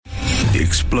The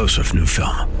explosive new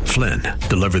film, Flynn,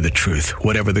 deliver the truth,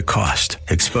 whatever the cost,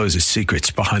 exposes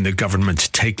secrets behind the government's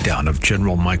takedown of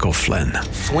General Michael Flynn.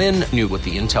 Flynn knew what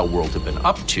the intel world had been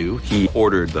up to. He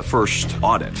ordered the first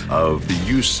audit of the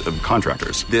use of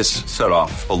contractors. This set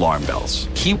off alarm bells.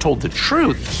 He told the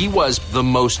truth. He was the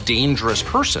most dangerous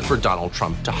person for Donald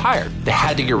Trump to hire. They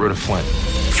had to get rid of Flynn.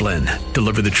 Flynn,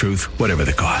 deliver the truth, whatever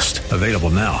the cost. Available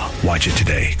now. Watch it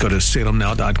today. Go to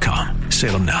salemnow.com.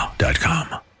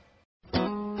 salemnow.com.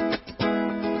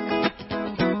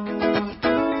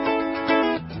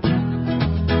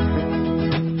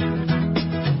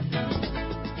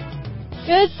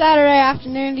 Good Saturday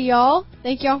afternoon to y'all.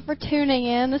 Thank y'all for tuning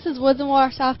in. This is Woods and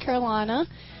Water, South Carolina.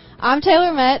 I'm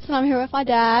Taylor Metz, and I'm here with my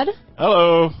dad.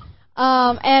 Hello.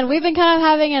 And we've been kind of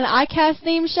having an ICAST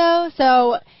theme show,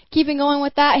 so keeping going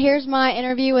with that, here's my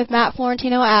interview with Matt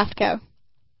Florentino at AFTCO.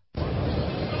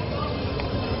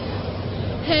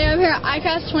 Hey, I'm here at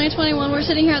ICAST 2021. We're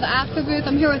sitting here at the AFTCO booth.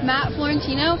 I'm here with Matt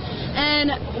Florentino,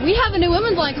 and we have a new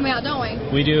women's line coming out, don't we?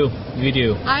 We do.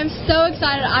 I'm so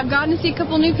excited. I've gotten to see a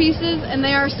couple new pieces, and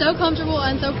they are so comfortable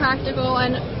and so practical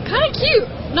and kind of cute.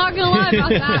 Not going to lie about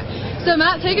that. So,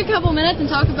 Matt, take a couple minutes and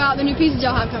talk about the new pieces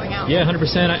y'all have coming out. Yeah, 100%.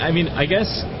 I mean, I guess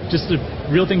just to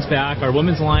reel things back, our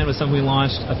women's line was something we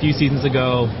launched a few seasons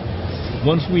ago.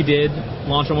 Once we did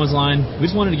launch our women's line, we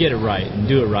just wanted to get it right and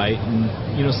do it right. And,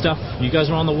 you know, stuff, you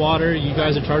guys are on the water, you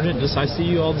guys are charging it, I see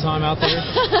you all the time out there.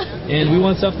 And we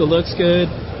want stuff that looks good,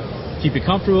 keep you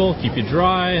comfortable, keep you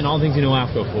dry, and all the things you know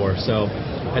AFTCO for. So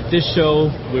at this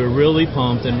show, we're really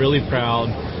pumped and really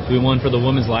proud. We won for the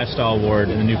Women's Lifestyle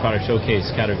Award in the New Product Showcase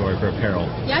category for apparel.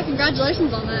 Yeah, congratulations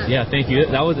on that. Yeah, thank you.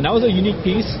 That was a unique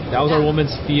piece. That was our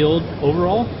women's field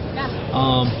overall.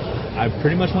 Yeah. I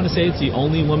pretty much want to say it's the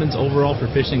only women's overall for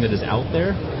fishing that is out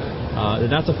there.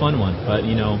 That's a fun one. But,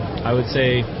 you know, I would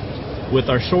say with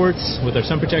our shorts, with our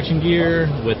sun protection gear,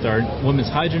 with our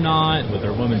women's Hydronaut, with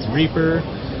our women's Reaper,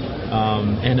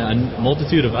 and a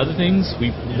multitude of other things,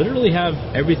 we literally have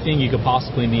everything you could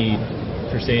possibly need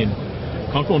for staying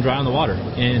comfortable and dry on the water.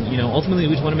 And, you know, ultimately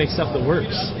we just want to make stuff that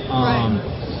works.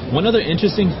 One other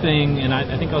interesting thing, and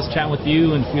I think I was chatting with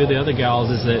you and a few of the other gals,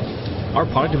 is that our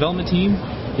product development team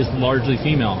is largely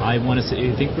female. I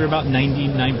think we're about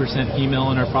 99%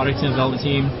 female in our product development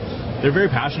team. They're very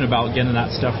passionate about getting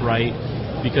that stuff right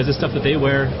because it's stuff that they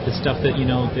wear. It's stuff that, you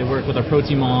know, they work with our pro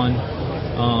team on.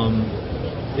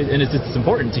 And it's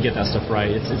important to get that stuff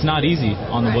right. It's not easy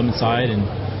on the women's side, and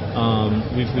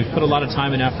we've put a lot of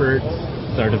time and effort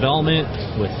with our development,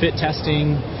 with fit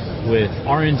testing, with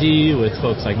R&D, with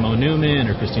folks like Mo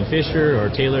Newman or Christine Fisher or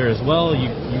Taylor as well.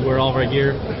 You wear all of our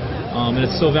gear. And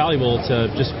it's so valuable to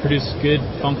just produce good,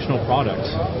 functional product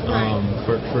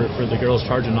for the girls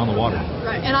charging on the water.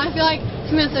 Right, and I feel like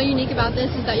something that's so unique about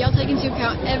this is that y'all take into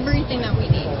account everything that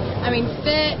we need. I mean,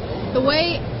 fit, the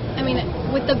way, I mean,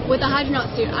 with the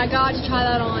Hydronaut suit, I got to try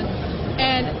that on,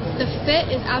 and the fit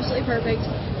is absolutely perfect,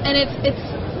 and it's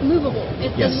movable.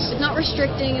 It's not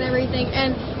restricting and everything,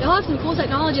 and y'all have some cool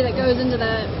technology that goes into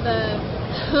the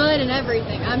hood and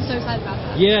everything. I'm so excited about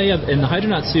that. Yeah, and the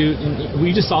Hydronaut suit,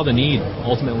 we just saw the need,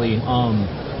 ultimately.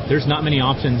 There's not many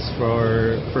options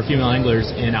for female anglers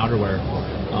in outerwear.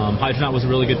 Hydronaut was a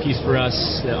really good piece for us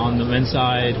on the men's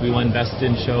side. We won Best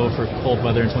in Show for cold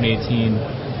weather in 2018.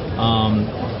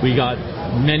 We got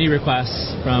many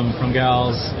requests from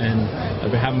gals, and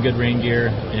we're having good rain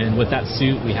gear, and with that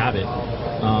suit, we have it.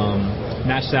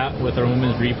 Match that with our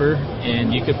women's Reaper, and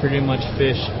you could pretty much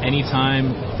fish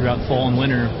anytime throughout fall and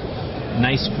winter,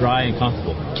 nice, dry, and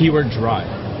comfortable. Keyword dry.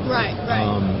 Right.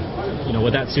 You know,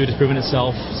 with that suit, it's proven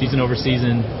itself season over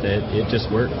season that it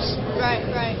just works. Right.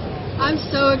 I'm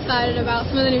so excited about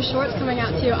some of the new shorts coming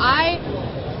out too. I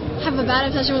have a bad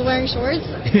obsession with wearing shorts,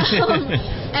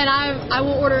 and I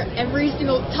will order every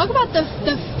single. Talk about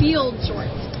the field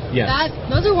shorts. Yes.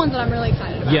 Those are ones that I'm really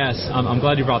excited about. Yes, I'm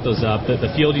glad you brought those up.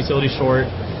 The Field Utility Short,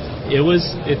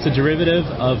 it's a derivative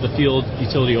of the Field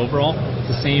Utility Overall.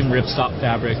 It's the same ripstop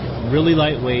fabric, really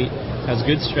lightweight, has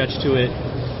good stretch to it,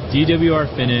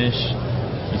 DWR finish,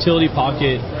 utility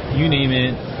pocket, you name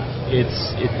it.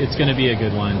 It's going to be a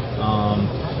good one.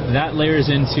 That layers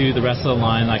into the rest of the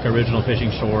line, like our Original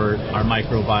Fishing Short, our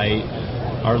Microbite,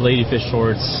 our Ladyfish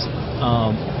Shorts.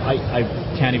 I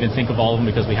can't even think of all of them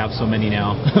because we have so many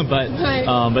now. but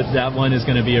that one is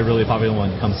going to be a really popular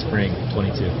one come spring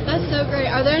 22. That's so great.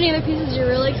 Are there any other pieces you're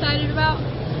really excited about?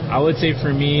 I would say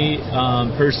for me,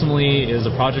 personally, is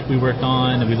a project we worked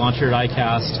on and we launched here at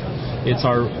ICAST. It's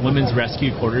our women's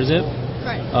rescue quarter zip.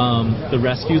 Right. The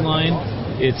rescue line,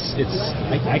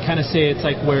 I kind of say it's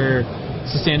like where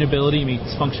sustainability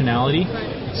meets functionality.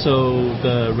 Right. So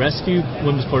the Rescue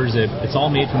women's quarter zip, it's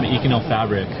all made from Econel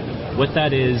fabric. What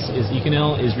that is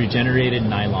Econel is regenerated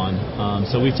nylon.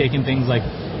 So we've taken things like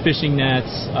fishing nets,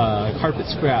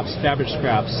 carpet scraps, fabric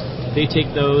scraps. They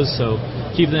take those, so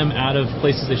keep them out of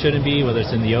places they shouldn't be, whether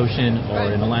it's in the ocean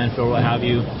or in a landfill or what have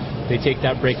you. They take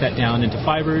that, break that down into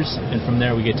fibers, and from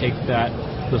there we can take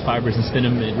those fibers and spin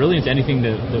them really into anything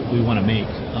that we want to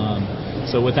make.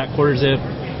 So with that quarter zip,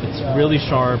 it's really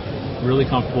sharp, really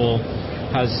comfortable,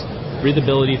 has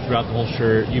breathability throughout the whole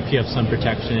shirt, UPF sun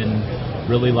protection,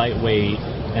 really lightweight,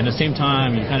 and at the same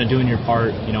time you're kind of doing your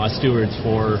part, as stewards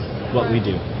for what we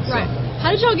do. Right. So.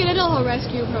 How did y'all get into the whole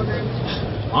rescue program?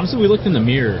 Honestly, we looked in the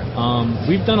mirror.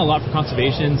 We've done a lot for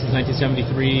conservation since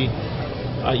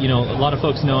 1973. A lot of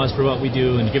folks know us for what we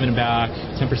do and giving back.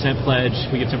 10% pledge.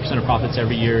 We give 10% of profits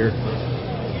every year.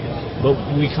 But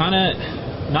we kind of,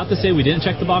 not to say we didn't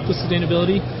check the box with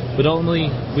sustainability, but ultimately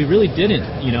we really didn't.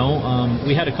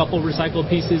 We had a couple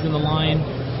recycled pieces in the line,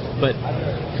 but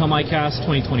come ICAST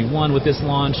 2021 with this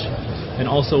launch, and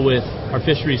also with our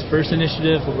Fisheries First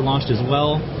initiative, what we launched as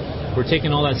well, we're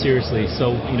taking all that seriously.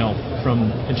 So,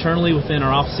 from internally within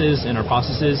our offices and our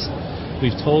processes,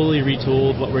 we've totally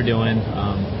retooled what we're doing.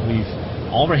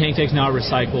 All of our hang tags now are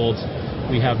recycled.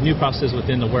 We have new processes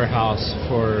within the warehouse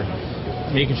for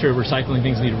making sure recycling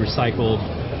things need to be recycled.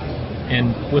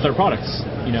 And with our products,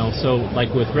 so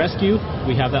like with Rescue,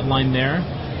 we have that line there.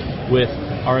 With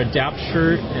our Adapt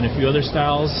shirt and a few other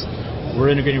styles,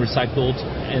 we're integrating recycled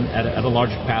and at a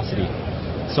larger capacity.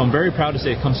 So I'm very proud to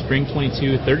say, come spring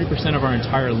 22, 30% of our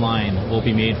entire line will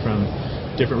be made from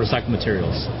different recycled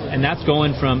materials. And that's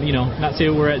going from, not say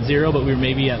we're at zero, but we're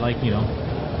maybe at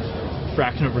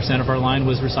fraction of a percent of our line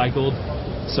was recycled.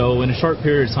 So in a short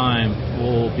period of time,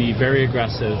 we'll be very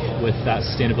aggressive with that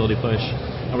sustainability push.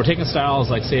 And we're taking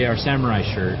styles like, say, our Samurai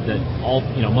shirt that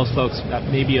most folks, that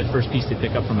may be a first piece they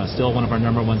pick up from us, still one of our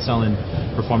number one selling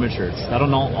performance shirts. That'll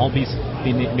all be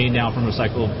made now from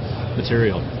recycled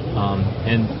material.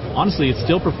 And honestly, it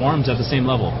still performs at the same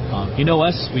level.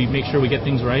 Us, we make sure we get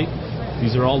things right.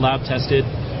 These are all lab tested,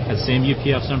 has the same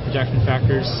UPF sun protection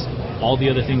factors, all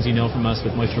the other things from us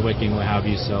with moisture wicking, what have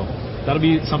you. So that'll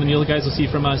be something you guys will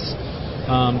see from us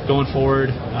going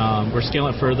forward. We're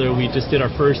scaling it further. We just did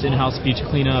our first in-house beach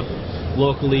cleanup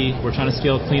locally. We're trying to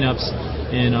scale cleanups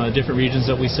in different regions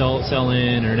that we sell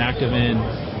in or active in,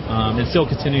 and still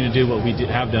continuing to do what we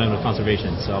have done with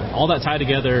conservation. So all that tied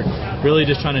together, really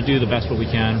just trying to do the best what we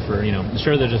can for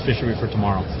ensure there's a fishery for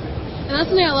tomorrow. And that's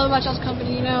something I love about y'all's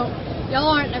company. Y'all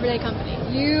aren't an everyday company.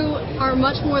 You are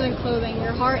much more than clothing.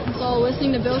 Your heart and soul.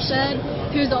 Listening to Bill Shedd,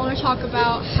 who's the owner, talk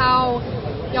about how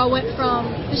y'all went from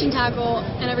fishing tackle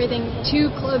and everything to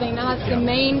clothing. Now that's the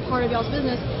main part of y'all's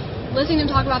business. Listening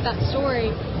to them talk about that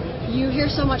story, you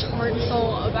hear so much heart and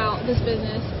soul about this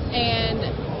business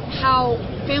and how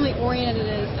family oriented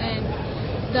it is and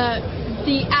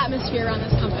the atmosphere around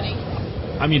this company.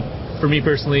 For me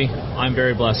personally, I'm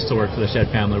very blessed to work for the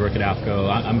Shedd family, work at AFCO.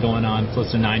 I'm going on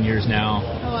close to 9 years now.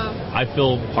 Oh, wow. I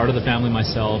feel part of the family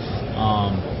myself.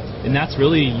 And that's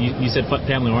really, you said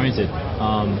family oriented.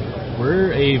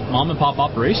 We're a mom and pop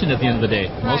operation at the end of the day.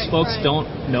 Most folks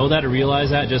don't know that or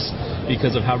realize that just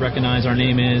because of how recognized our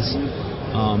name is.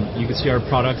 You can see our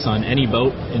products on any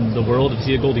boat in the world if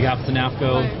you see a Goldie Hafen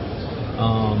AFCO.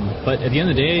 But at the end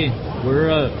of the day,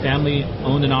 we're a family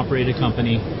owned and operated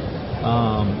company.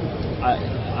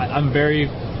 I'm very,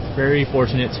 very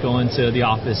fortunate to go into the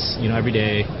office, every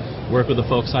day, work with the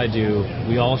folks I do.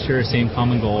 We all share the same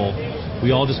common goal.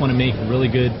 We all just want to make really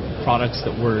good products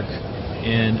that work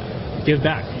and give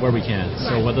back where we can.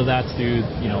 So whether that's through,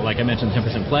 like I mentioned, the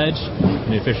 10% pledge,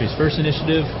 the Fisheries First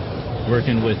initiative,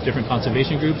 working with different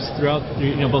conservation groups throughout,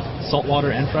 both saltwater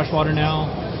and freshwater now.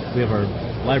 We have our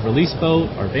live release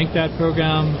boat, our bank bat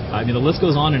program. The list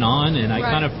goes on, and I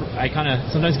kind of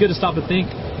sometimes good to stop and think,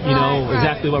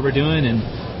 exactly what we're doing, and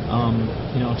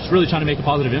just really trying to make a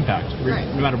positive impact,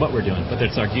 no matter what we're doing, whether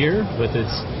it's our gear, whether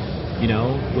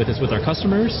it's with our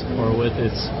customers, or with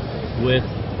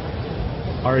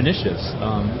our initiatives.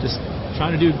 Just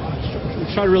try to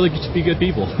really be good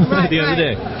people at the end of the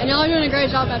day. And y'all are doing a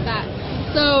great job at that.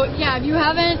 So if you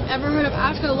haven't ever heard of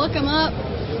AFCO, look them up.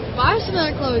 Buy some of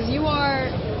their clothes. You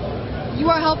are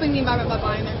helping the environment by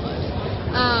buying their clothes.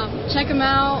 Check them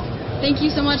out. Thank you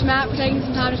so much, Matt, for taking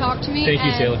some time to talk to me. Thank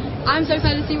you, Taylor. I'm so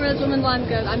excited to see where this women's line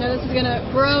goes. I know this is going to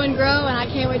grow and grow, and I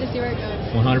can't wait to see where it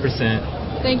goes.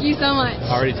 100%. Thank you so much.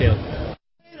 Alrighty, Taylor.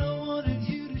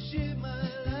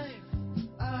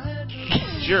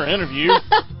 It's your interview.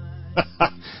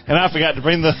 And I forgot to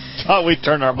bring we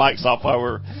turned our mics off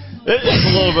while it's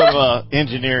a little bit of an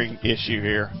engineering issue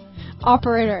here.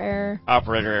 Operator error.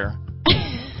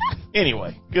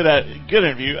 Anyway, good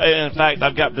interview. In fact,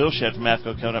 I've got Bill Shedd from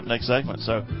AFTCO coming up next segment.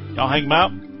 So y'all hang them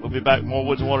out. We'll be back with more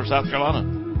Woods and Water, South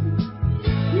Carolina.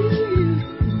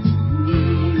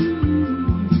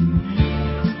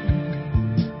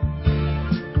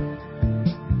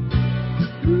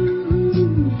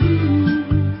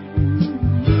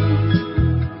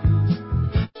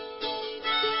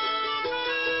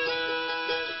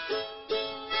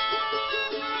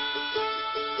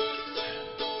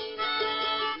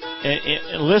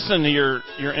 And listening to your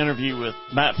interview with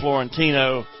Matt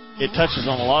Florentino, it touches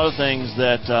on a lot of things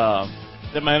that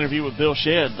my interview with Bill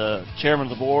Shedd, the chairman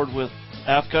of the board with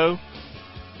AFTCO.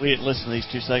 We didn't listen to these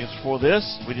 2 seconds before this.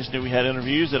 We just knew we had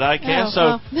interviews at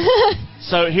ICAST.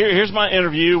 So here's my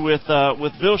interview with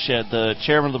Bill Shedd, the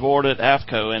chairman of the board at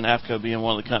AFTCO, and AFTCO being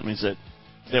one of the companies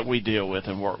that we deal with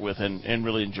and work with and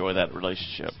really enjoy that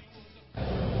relationship.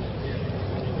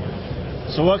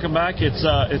 So welcome back.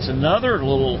 It's another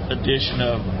little edition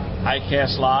of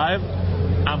ICAST Live.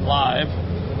 I'm live.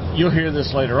 You'll hear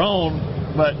this later on,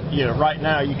 but right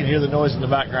now you can hear the noise in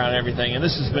the background and everything. And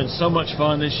this has been so much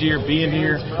fun this year, being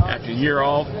here after a year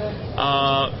off.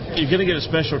 You're going to get a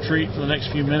special treat for the next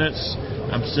few minutes.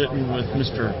 I'm sitting with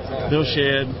Mr. Bill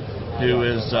Shedd, who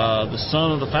is the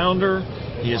son of the founder.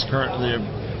 He is currently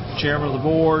the chairman of the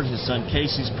board. His son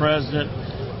Casey's president.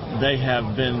 They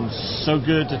have been so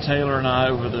good to Taylor and I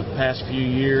over the past few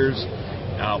years.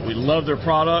 We love their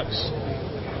products,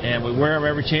 and we wear them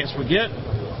every chance we get.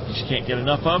 You just can't get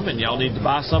enough of them, and y'all need to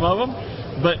buy some of them.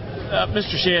 But,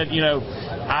 Mr. Shedd,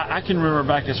 I can remember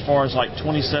back as far as like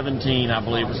 2017, I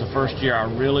believe, was the first year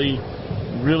I really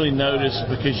noticed,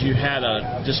 because you had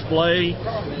a display,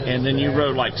 and then you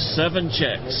wrote like 7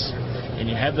 checks. And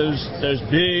you had those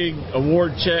big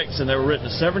award checks, and they were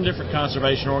written to 7 different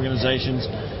conservation organizations.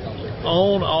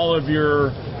 Own all of your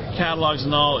catalogs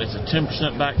and all. It's a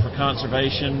 10% back for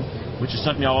conservation, which is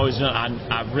something you always done.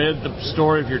 I've read the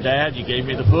story of your dad. You gave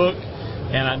me the book,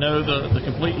 and I know the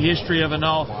complete history of it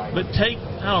all. But take,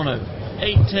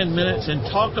 8-10 minutes and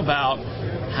talk about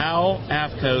how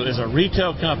AFTCO, as a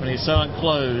retail company selling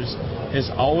clothes, has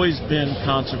always been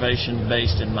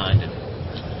conservation-based and minded.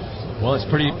 Well, it's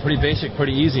pretty basic,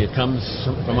 pretty easy. It comes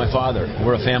from my father.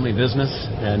 We're a family business,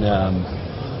 and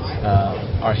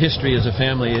our history as a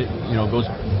family, goes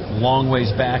long ways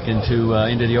back into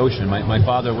the ocean. My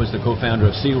father was the co-founder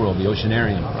of SeaWorld, the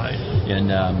Oceanarium, right,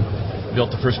 and built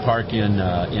the first park in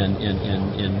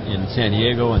San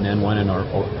Diego, and then one in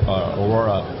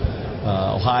Aurora,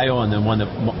 Ohio, and then one that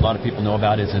a lot of people know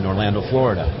about is in Orlando,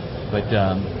 Florida. But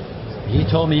he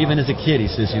told me even as a kid, he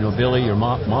says, Billy, your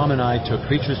mom and I took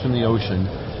creatures from the ocean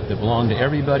that belonged to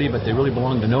everybody, but they really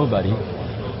belonged to nobody,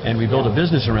 and we built a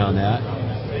business around that,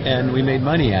 and we made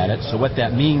money at it. So what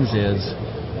that means is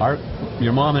your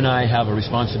mom and I have a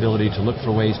responsibility to look for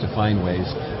ways to find ways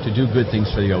to do good things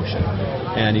for the ocean.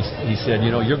 And he said,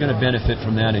 you're going to benefit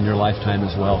from that in your lifetime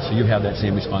as well, so you have that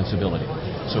same responsibility.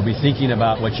 So be thinking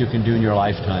about what you can do in your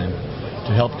lifetime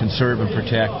to help conserve and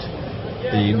protect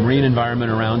the marine environment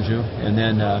around you. And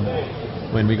then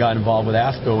when we got involved with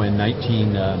AFTCO in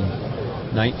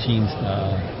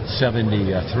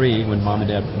 1973, when Mom and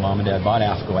Dad bought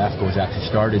AFTCO. AFTCO was actually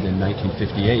started in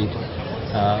 1958.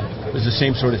 It was the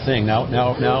same sort of thing. Now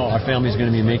our family is going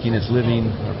to be making its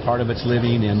living, or part of its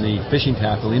living, in the fishing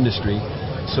tackle industry.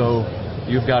 So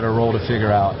you've got a role to figure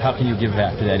out how can you give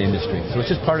back to that industry. So it's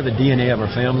just part of the DNA of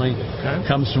our family. Okay.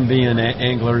 Comes from being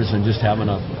anglers and just having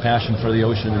a passion for the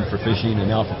ocean and for fishing, and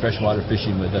now for freshwater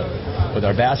fishing with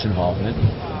our bass involvement.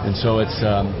 And so it's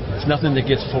nothing that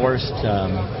gets forced.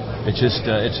 It's just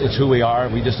it's who we are.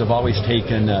 We just have always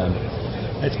taken.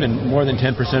 It's been more than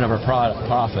 10% of our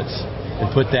profits, and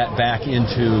put that back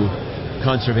into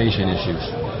conservation issues.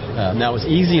 Now it's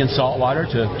easy in saltwater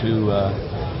to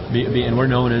be, and we're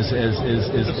known as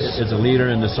a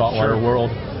leader in the saltwater world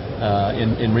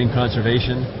in marine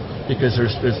conservation, because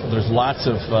there's lots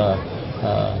of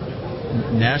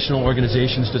national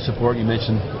organizations to support. You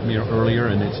mentioned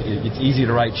earlier, and it's easy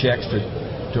to write checks to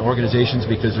organizations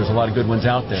because there's a lot of good ones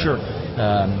out there. Sure.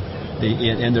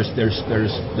 And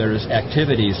there's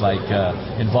activities like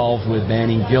involved with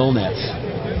banning gill nets,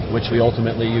 which we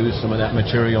ultimately use some of that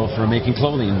material for making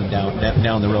clothing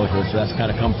down the road. So that's kind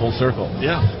of come full circle.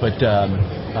 Yeah. But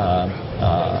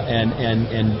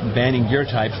and banning gear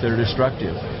types that are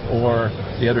destructive, or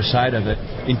the other side of it,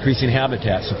 increasing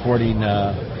habitat, supporting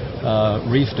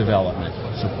reef development,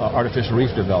 artificial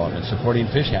reef development, supporting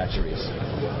fish hatcheries,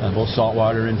 both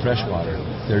saltwater and freshwater.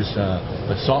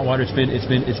 But saltwater, it's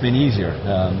been easier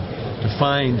to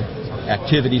find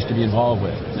activities to be involved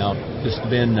with. Now, it's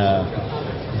been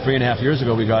 3.5 years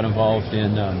ago we got involved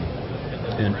in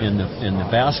in the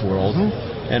bass world.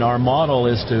 And our model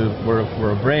is we're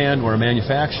a brand, we're a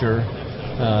manufacturer,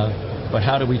 but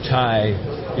how do we tie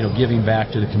giving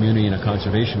back to the community in a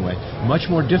conservation way? Much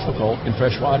more difficult in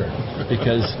freshwater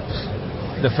because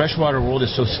the freshwater world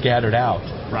is so scattered out.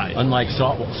 Right. Unlike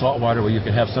saltwater, where you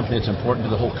can have something that's important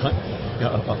to the whole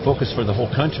a focus for the whole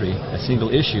country, a single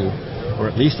issue,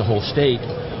 or at least the whole state.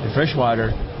 In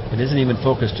freshwater, it isn't even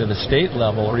focused to the state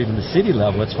level or even the city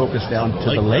level. It's focused down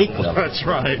to the lake level. That's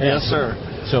right. Yes, sir.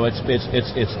 So it's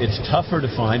tougher to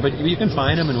find, but you can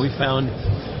find them, and we found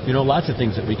lots of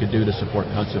things that we could do to support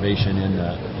conservation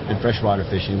in freshwater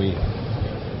fishing.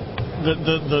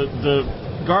 The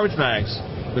garbage bags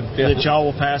that y'all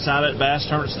will pass out at bass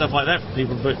tournaments, stuff like that, for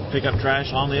people to pick up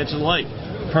trash on the edge of the lake.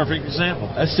 Perfect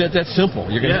example. That's it. That's simple.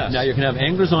 Now you can have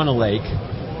anglers on a lake,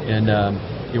 and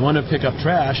you want to pick up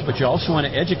trash, but you also want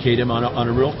to educate them on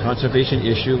a real conservation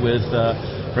issue with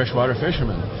freshwater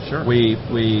fishermen. Sure. We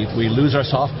lose our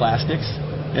soft plastics,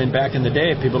 and back in the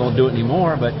day, people don't do it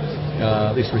anymore, but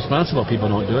at least responsible people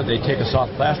don't do it. They take a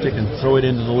soft plastic and throw it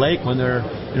into the lake when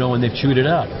when they've chewed it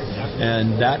up,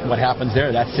 and what happens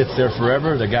there? That sits there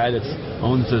forever. The guy that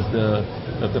owns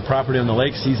the property on the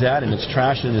lake sees that, and it's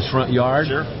trash in his front yard.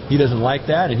 Sure. He doesn't like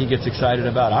that, and he gets excited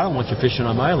about, I don't want you fishing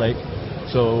on my lake.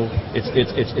 So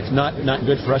it's not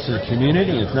good for us as a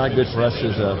community. It's not good for us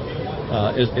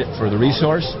for the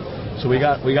resource. So we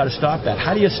got to stop that.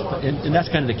 How do you? And that's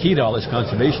kind of the key to all this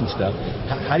conservation stuff.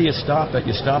 How do you stop it?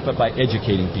 You stop it by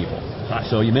educating people.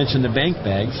 So you mentioned the bank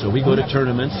bags. So we go to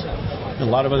tournaments. A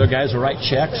lot of other guys will write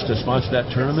checks to sponsor that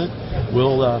tournament.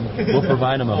 We'll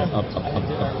provide them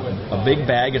a big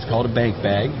bag. It's called a bank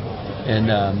bag, and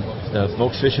the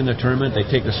folks fishing the tournament, they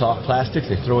take the soft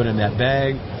plastics, they throw it in that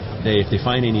bag. If they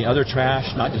find any other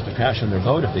trash, not just the trash on their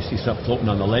boat, if they see stuff floating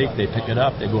on the lake, they pick it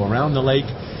up, they go around the lake,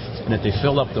 and if they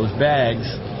fill up those bags,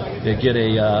 they get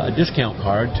a discount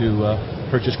card to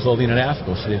purchase clothing at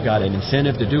AFCO. So they've got an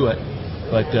incentive to do it.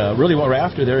 But really what we're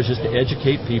after there is just to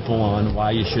educate people on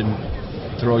why you shouldn't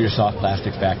throw your soft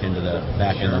plastics back in the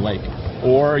lake.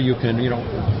 Or you can,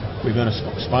 we're going to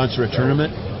sponsor a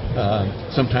tournament.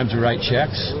 Sometimes we write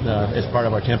checks as part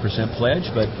of our 10% pledge,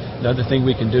 but the other thing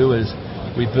we can do is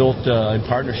we built, in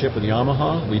partnership with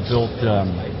Yamaha, we built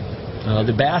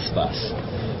the Bass Bus.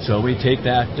 So we take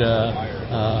that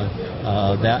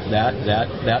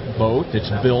boat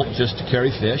that's built just to carry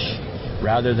fish,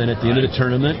 rather than at the end of the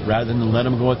tournament, rather than let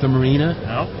them go at the marina,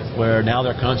 where now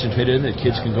they're concentrated, the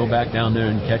kids can go back down there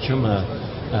and catch them,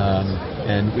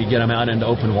 and we get them out into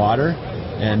open water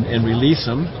and release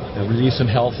them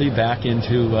healthy back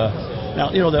into. Now,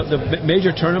 the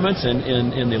major tournaments and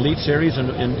the Elite Series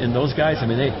and those guys, I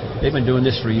mean, they've been doing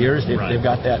this for years. They've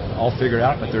got that all figured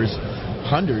out, but there's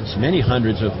many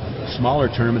hundreds of smaller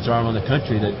tournaments around the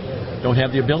country that don't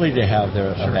have the ability to have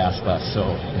their bass bus.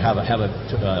 So have a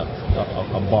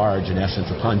barge, in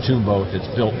essence, a pontoon boat that's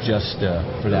built just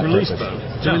for that purpose.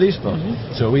 It's a release boat.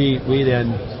 Mm-hmm. So we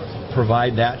then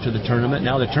provide that to the tournament.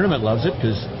 Now the tournament loves it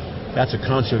because that's a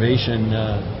conservation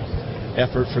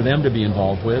effort for them to be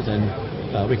involved with, and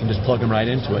we can just plug them right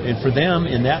into it. And for them,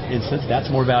 in that instance, that's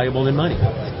more valuable than money.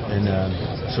 And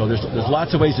so there's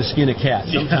lots of ways to skin a cat.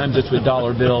 Sometimes it's with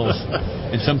dollar bills,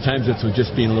 and sometimes it's with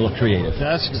just being a little creative.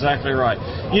 That's exactly right.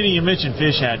 You mentioned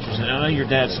fish hatcheries, and I know your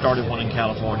dad started one in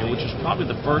California, which was probably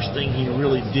the first thing he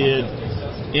really did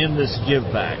in this give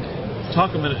back.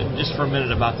 Talk just for a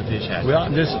minute about the fish hatchery. Well,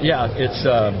 it's.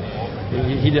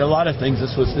 He did a lot of things.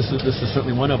 This was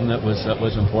certainly one of them that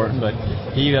was important. But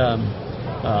he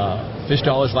fished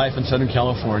all his life in Southern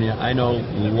California. I know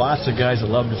lots of guys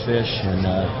that love to fish, and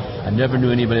I never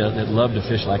knew anybody that loved to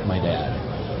fish like my dad.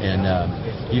 And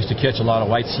he used to catch a lot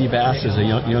of white sea bass as a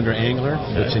younger angler.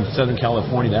 It's in Southern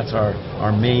California. That's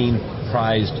our main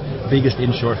prized, biggest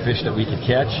inshore fish that we could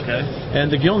catch. Okay.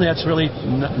 And the gill nets really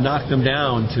knocked them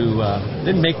down to,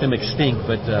 didn't make them extinct,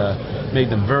 but made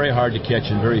them very hard to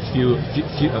catch and very few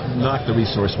knocked the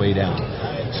resource way down.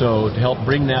 So to help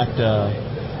bring that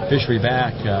fishery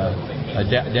back,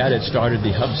 Dad had started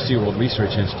the Hub SeaWorld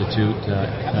Research Institute,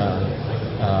 the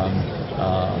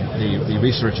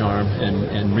research arm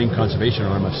and marine conservation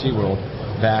arm of SeaWorld,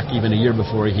 back even a year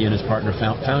before he and his partner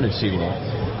founded SeaWorld.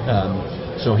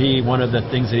 So one of the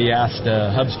things that he asked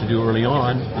Hubs to do early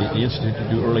on, the Institute to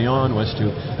do early on, was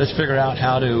let's figure out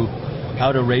how to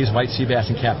raise white sea bass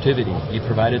in captivity. He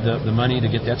provided the money to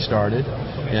get that started,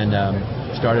 and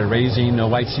started raising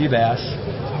white sea bass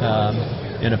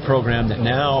in a program that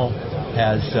now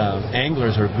has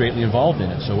anglers are greatly involved in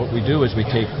it. So what we do is we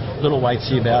take little white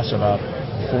sea bass about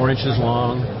 4 inches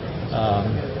long,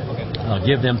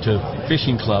 give them to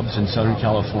fishing clubs in Southern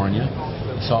California,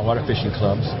 saltwater fishing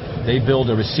clubs. they build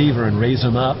a receiver and raise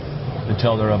them up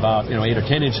until they're about 8 or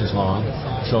 10 inches long,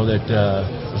 so that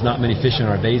there's not many fish in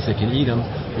our bays that can eat them.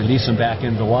 Release them back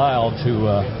into the wild to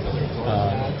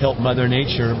help Mother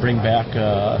Nature bring back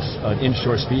an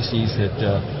inshore species that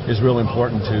is real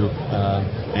important to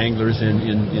anglers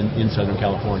in Southern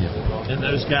California. And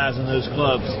those guys in those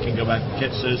clubs can go back and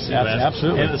catch those sea bass.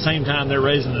 Absolutely. And at the same time, they're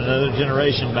raising another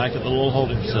generation back at the little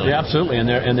holding facility. Yeah, absolutely. And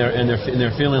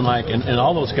they're feeling like, and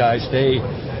all those guys,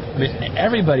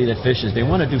 everybody that fishes, they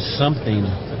want to do something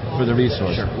for the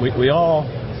resource. Sure. We all,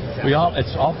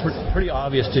 it's all pretty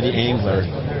obvious to the angler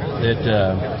that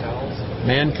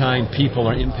mankind, people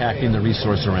are impacting the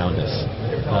resource around us.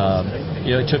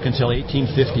 It took until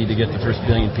 1850 to get the first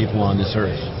billion people on this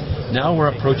earth. Now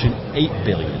we're approaching 8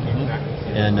 billion.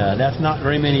 And that's not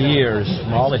very many years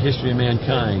from all the history of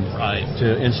mankind. Right.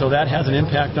 And so that has an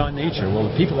impact on nature.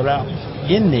 Well, the people that are out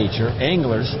in nature,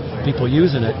 anglers, people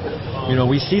using it,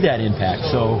 we see that impact.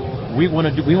 So we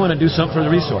want to do something for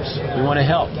the resource. We want to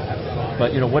help.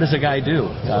 But what does a guy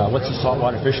do? What's a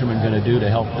saltwater fisherman going to do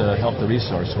to help the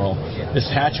resource? Well,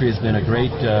 this hatchery has been a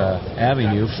great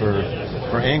avenue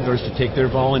for anglers to take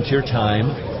their volunteer time.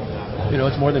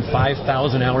 It's more than 5,000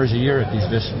 hours a year at these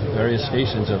various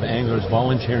stations of anglers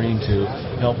volunteering to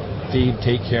help feed,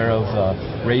 take care of,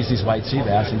 raise these white sea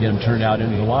bass and get them turned out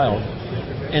into the wild.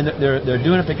 And they're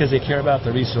doing it because they care about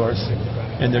the resource,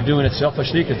 and they're doing it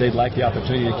selfishly because they'd like the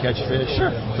opportunity to catch fish.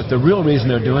 Sure. But the real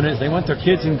reason they're doing it is they want their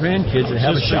kids and grandkids to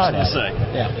have a shot at it.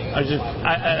 Yeah.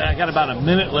 I got about a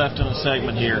minute left in the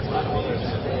segment here.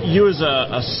 You as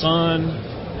a son,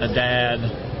 a dad,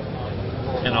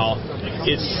 and all,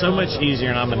 it's so much easier,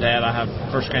 and I'm a dad, I have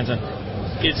first grandson.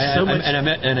 It's so much. And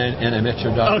I met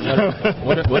your daughter. Oh, no.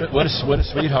 What a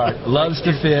sweetheart. Loves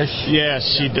to fish. Yes,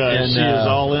 she does. And, she is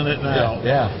all in it now.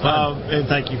 Yeah. And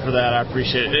thank you for that. I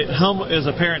appreciate it. As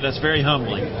a parent, that's very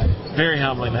humbling. Very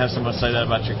humbling to have someone say that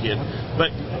about your kid. But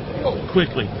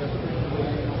quickly,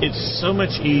 it's so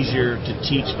much easier to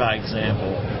teach by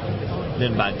example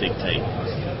than by dictate.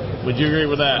 Would you agree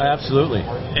with that? Absolutely.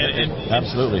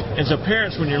 Absolutely. And so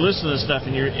parents, when you're listening to this stuff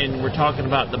and we're talking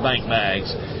about the bank bags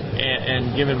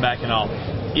and giving back and all,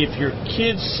 if your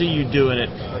kids see you doing it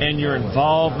and your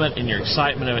involvement and your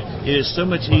excitement of it, it is so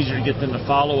much easier to get them to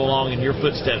follow along in your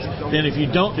footsteps than if you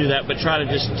don't do that but try to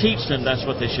just teach them that's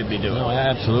what they should be doing. No,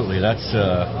 absolutely. That's,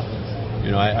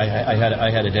 I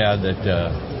had a dad that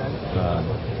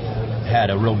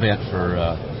had a real bent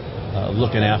for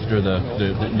looking after the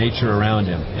nature around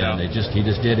him, and he just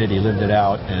did it. He lived it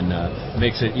out, and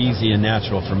makes it easy and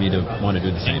natural for me to want to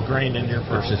do the same. Ingrained in your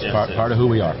person. It's part of who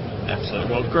we are.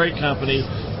 Absolutely. Well, great company,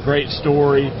 great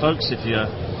story, folks. If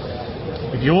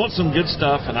you want some good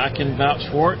stuff, and I can vouch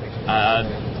for it,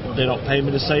 they don't pay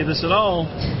me to say this at all.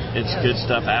 It's good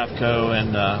stuff, AFCO,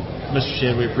 and Mr.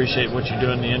 Shedd, we appreciate what you're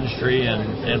doing in the industry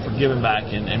and for giving back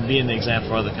and being the example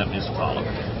for other companies to follow.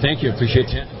 Thank you.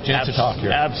 Appreciate the chance to talk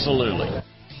here. Absolutely.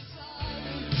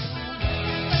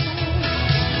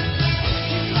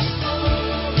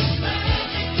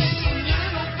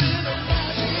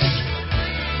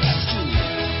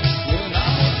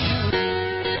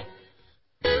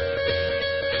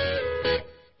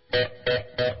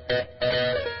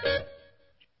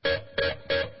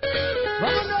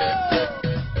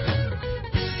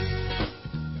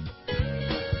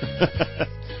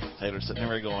 Taylor's sitting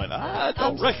there going, I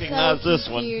don't recognize this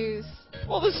one.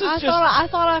 Well, this is I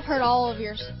thought I've heard all of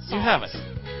your songs. You haven't.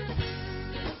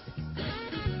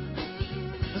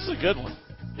 This is a good one.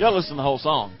 You ought to listen to the whole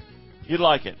song. You'd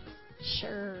like it.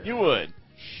 Sure. You would.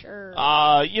 Sure.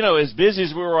 As busy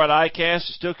as we were at ICAST,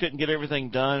 you still couldn't get everything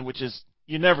done, which is,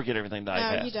 you never get everything to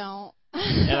ICAST. No, you don't.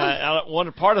 And I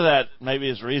wonder, part of that maybe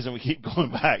is the reason we keep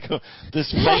going back. This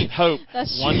faint hope.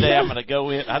 One day I'm going to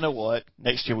go in. I know what.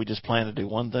 Next year we just plan to do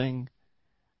one thing,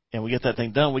 and we get that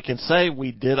thing done. We can say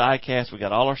we did ICAST. We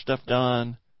got all our stuff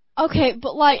done. Okay,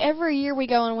 but every year we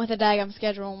go in with a daggum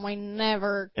schedule, and we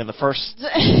never. In the first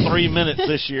 3 minutes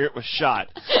this year, it was shot.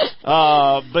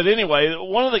 But anyway,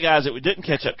 one of the guys that we didn't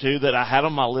catch up to that I had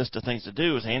on my list of things to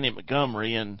do was Andy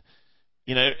Montgomery. And,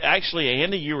 actually,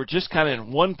 Andy, you were just kind of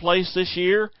in one place this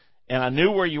year, and I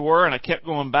knew where you were, and I kept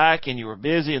going back, and you were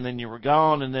busy, and then you were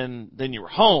gone, and then you were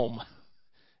home.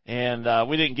 And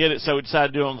we didn't get it, so we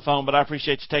decided to do it on the phone. But I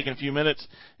appreciate you taking a few minutes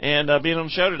and being on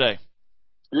the show today.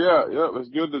 Yeah, it's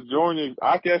good to join you.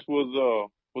 ICAST was,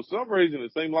 for some reason,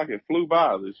 it seemed like it flew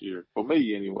by this year, for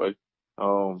me anyway.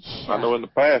 I know in the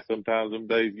past sometimes them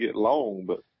days get long,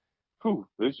 but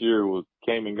this year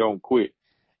came and gone quick.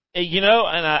 And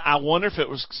I wonder if it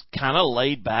was kind of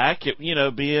laid back,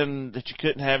 being that you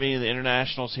couldn't have any of the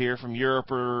internationals here from Europe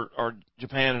or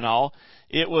Japan and all.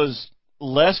 It was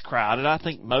less crowded. I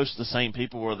think most of the same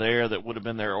people were there that would have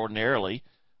been there ordinarily.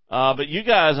 But you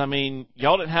guys, I mean,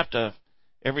 y'all didn't have to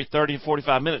every 30 to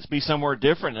 45 minutes be somewhere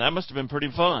different, and that must have been pretty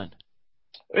fun.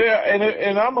 Yeah,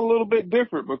 and I'm a little bit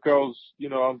different because, you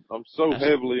know, I'm so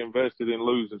heavily invested in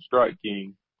losing Strike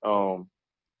King, and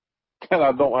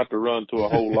I don't have to run to a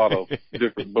whole lot of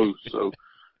different booths. So,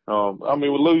 I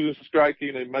mean, with losing Strike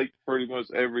King, they make pretty much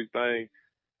everything,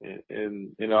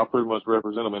 and you know, I pretty much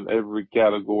represent them in every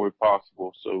category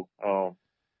possible. So,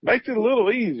 makes it a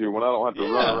little easier when I don't have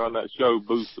to run around that show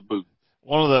booth to booth.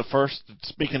 One of the first,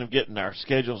 speaking of getting our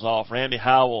schedules off, Randy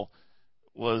Howell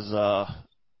was,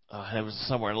 it was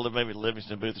somewhere, maybe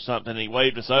Livingston booth or something, and he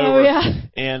waved us over. Oh, yeah.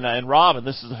 And Robin,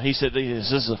 he said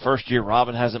this is the first year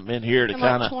Robin hasn't been here to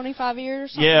kind of 25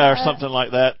 years. Or something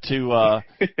like that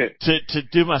to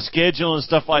do my schedule and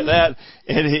stuff like that.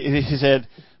 And he said,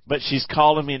 but she's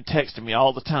calling me and texting me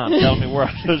all the time, telling me where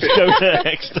I'm supposed to go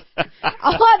next.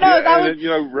 All I know is you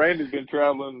know, Randy's been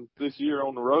traveling this year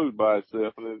on the road by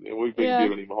himself, and we've been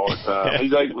giving him a hard time.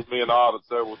 He's ate with me and Otta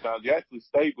several times. He actually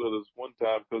stayed with us one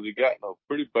time because he got in a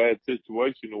pretty bad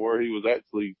situation where he was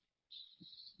actually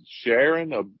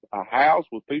sharing a house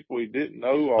with people he didn't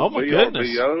know on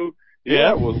VRBO.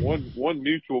 Yeah, it was one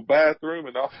mutual bathroom,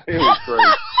 and all, it was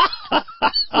crazy.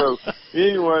 So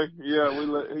anyway,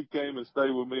 he came and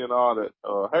stayed with me and all at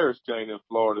Harris Chain in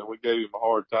Florida, and we gave him a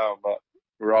hard time about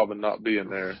Robin not being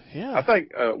there. Yeah, I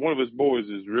think one of his boys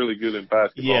is really good in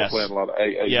basketball, playing a lot of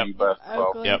AAU basketball.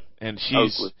 Oakley. Yep, and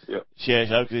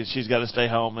she's got to stay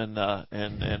home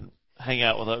and hang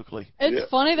out with Oakley. It's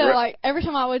funny though, like every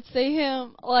time I would see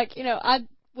him, like, you know, I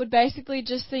would basically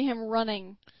just see him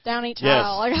running down each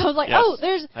aisle. Like I was like,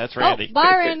 that's Randy. Oh,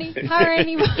 bye, Randy. Hi,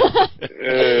 Randy.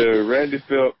 Randy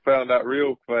found out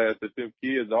real fast that them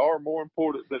kids are more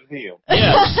important than him.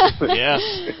 Yes.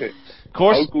 Of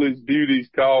course, Oakley's duties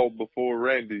call before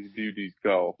Randy's duties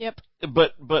call. Yep.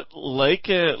 But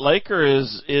Laker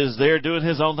is there doing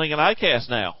his own thing at ICAST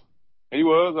now. He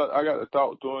was. I got to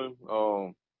talk to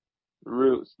him.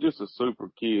 Just a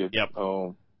super kid. Yep.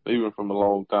 Even from a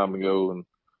long time ago, and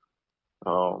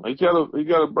he's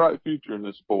got a bright future in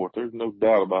this sport. There's no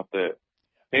doubt about that.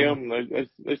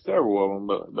 There's several of them,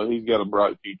 but he's got a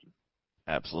bright future.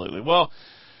 Absolutely. Well,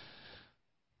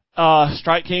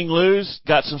 Strike King Lose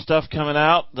got some stuff coming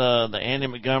out. The Andy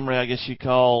Montgomery, I guess you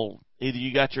call, either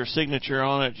you got your signature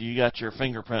on it or you got your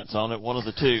fingerprints on it, one of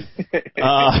the two.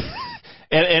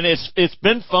 And it's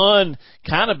been fun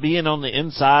kind of being on the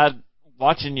inside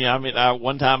watching you. I mean,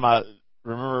 one time I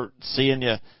remember seeing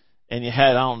you and you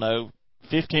had, I don't know,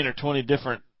 15 or 20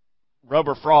 different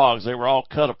rubber frogs. They were all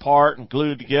cut apart and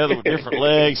glued together with different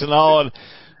legs and all.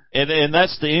 And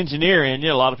that's the engineering.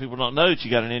 A lot of people don't know that you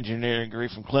got an engineering degree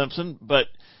from Clemson. But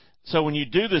so when you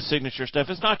do this signature stuff,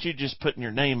 it's not you just putting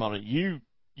your name on it.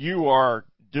 You are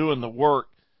doing the work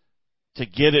to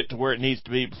get it to where it needs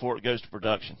to be before it goes to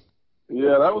production.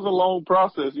 Yeah, that was a long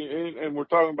process. And we're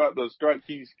talking about the Strike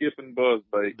King skipping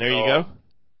buzzbait. There you go.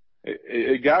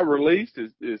 It got released.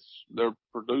 They're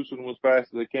producing as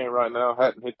fast as they can right now.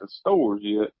 Hadn't hit the stores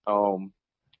yet.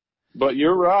 But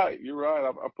you're right.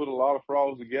 I put a lot of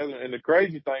frogs together. And the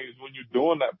crazy thing is when you're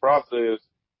doing that process,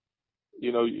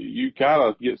 you know, you kind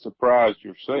of get surprised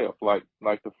yourself. Like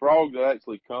the frog that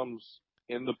actually comes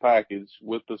in the package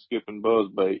with the skipping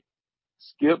buzzbait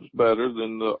skips better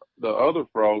than the other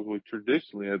frogs we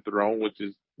traditionally had thrown, which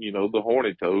is, you know, the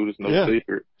horny toad. It's no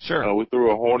secret. Sure. We threw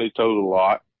a horny toad a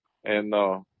lot. And,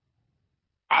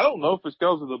 I don't know if it's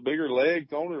because of the bigger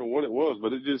legs on it or what it was,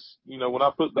 but it just, you know, when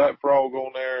I put that frog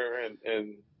on there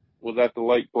and was at the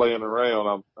lake playing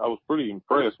around, I was pretty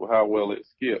impressed with how well it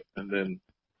skipped. And then,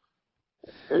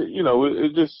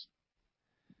 it just,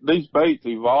 these baits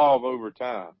evolve over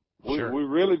time. We've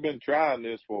really been trying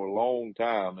this for a long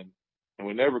time and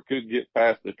we never could get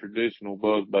past the traditional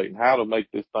buzzbait and how to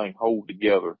make this thing hold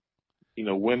together. You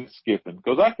know, when skipping,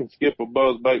 because I can skip a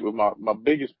buzzbait with my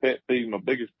biggest pet peeve, my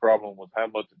biggest problem was how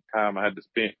much time I had to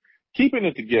spend keeping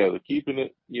it together, keeping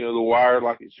it, you know, the wire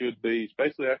like it should be,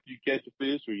 especially after you catch a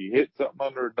fish or you hit something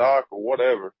under a dock or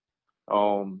whatever.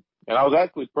 And I was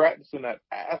actually practicing at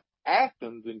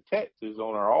Athens in Texas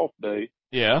on our off day.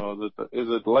 Yeah. It was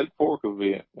at the Lake Fork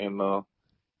event. And,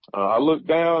 I looked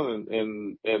down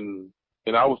and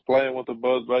I was playing with the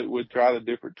buzzbait. We'd try the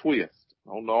different twists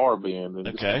on the R bend. And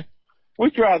okay. We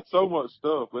tried so much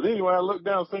stuff, but anyway, I looked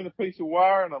down, seen a piece of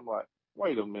wire, and I'm like,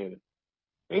 wait a minute,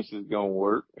 this is gonna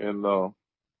work. And so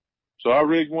I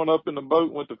rigged one up in the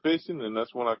boat, went to fishing, and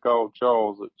that's when I called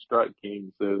Charles at Strike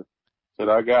King and said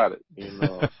I got it. And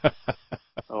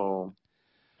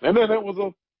and then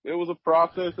it was a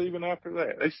process even after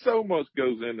that. There's so much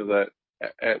goes into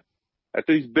that at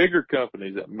these bigger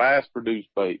companies that mass produce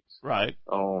baits, Right.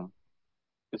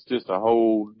 It's just a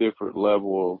whole different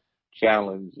level of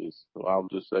challenges. So I'll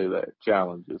just say that,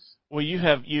 challenges. Well, you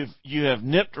have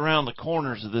nipped around the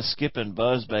corners of this skipping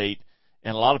buzzbait,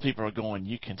 and a lot of people are going,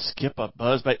 you can skip a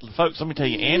buzzbait. Folks, let me tell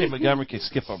you, Andy Montgomery can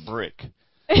skip a brick.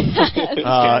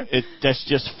 That's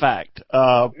just fact.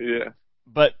 Yeah.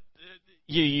 But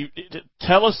you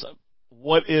tell us,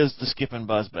 what is the skipping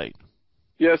buzzbait?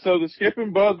 Yeah, so the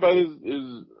skipping buzzbait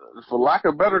is, for lack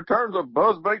of better terms, a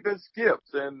buzzbait that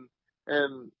skips.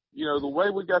 And you know, the way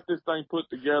we got this thing put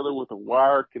together with a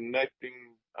wire connecting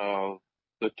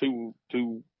the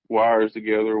two wires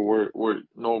together where it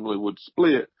normally would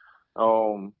split,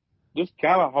 just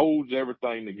kind of holds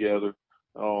everything together.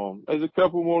 There's a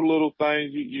couple more little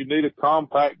things. You need a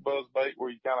compact buzzbait where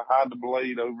you kind of hide the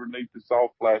blade underneath the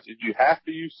soft plastic. You have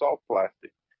to use soft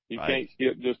plastic. You can't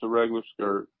skip just a regular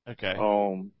skirt. Okay.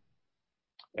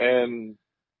 And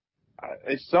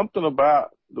it's something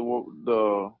about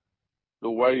the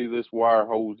way this wire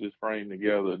holds this frame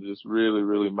together just really,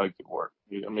 really makes it work.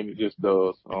 I mean, it just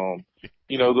does.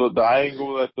 You know, the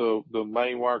angle that the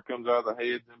main wire comes out of the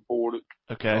head's important.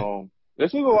 Okay.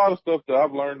 This is a lot of stuff that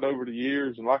I've learned over the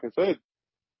years. And like I said,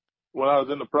 when I was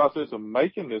in the process of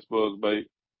making this buzzbait,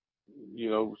 you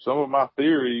know, some of my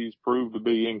theories proved to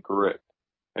be incorrect.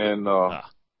 And,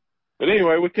 but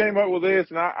anyway, we came up with this,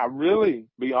 and I really,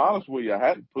 be honest with you, I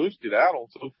hadn't pushed it out on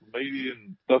social media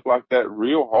and stuff like that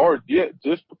real hard yet,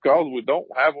 just because we don't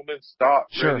have them in stock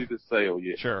ready to sell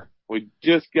yet. Sure. We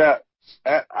just got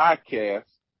at ICAST,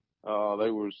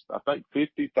 there was, I think,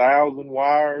 50,000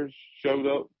 wires showed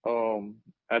up,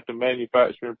 at the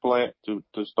manufacturing plant to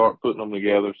start putting them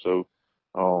together. So,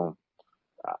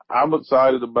 I'm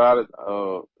excited about it.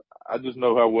 I just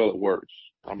know how well it works.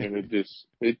 I mean,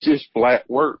 it just flat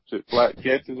works. It flat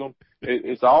catches them.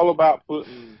 It's all about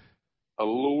putting a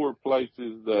lure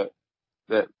places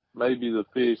that maybe the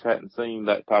fish hadn't seen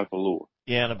that type of lure.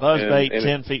 Yeah, and a buzzbait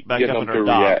 10 feet back up in our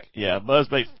dock. React. Yeah, a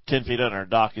buzzbait 10 feet under our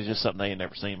dock is just something they ain't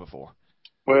never seen before.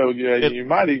 Well, yeah, you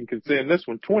might even consider this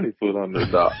one 20 foot under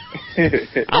the dock.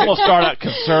 I'm going to start out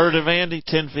conservative, Andy,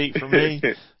 10 feet for me,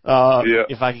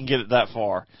 if I can get it that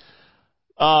far.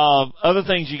 Other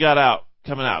things you got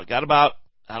coming out. Got about,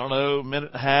 I don't know,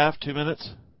 minute and a half, 2 minutes?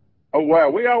 Oh, wow.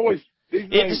 We always, these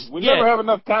days, we never have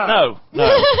enough time.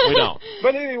 No, we don't.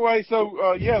 But anyway, so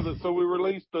we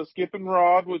released the skipping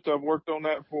rod, which I've worked on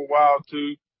that for a while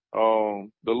too.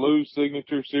 The Lou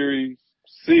Signature Series.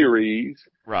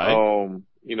 Right.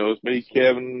 You know, it's me,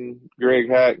 Kevin, Greg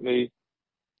Hackney,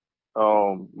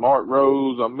 Mark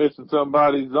Rose. I'm missing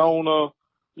somebody, Zona.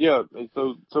 Yeah. And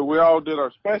so we all did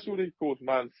our specialty. Of course,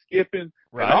 mine's skipping.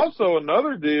 Right. And also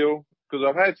another deal, because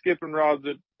I've had skipping rods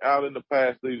out in the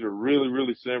past. These are really,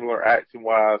 really similar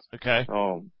action-wise. Okay.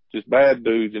 Just bad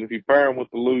dudes. And if you pair them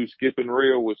with the Lou skipping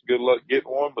reel, which good luck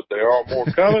getting one, but there are more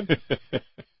coming.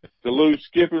 The Lou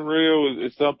skipping reel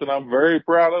is something I'm very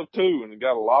proud of too, and it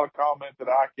got a lot of comments at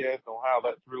ICAST on how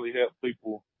that's really helped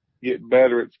people get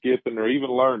better at skipping or even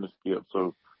learn to skip.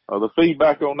 So the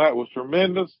feedback on that was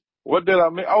tremendous. What did I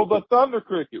mean? Oh, the Thunder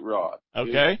Cricket rod.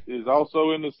 Okay. Is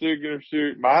also in the Signature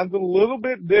Series. Mine's a little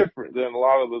bit different than a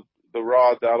lot of the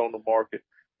rods out on the market.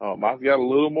 Mine's got a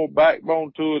little more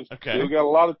backbone to it. Okay. Still got a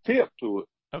lot of tip to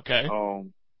it. Okay.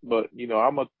 But, you know,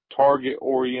 I'm a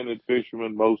target-oriented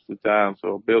fisherman most of the time,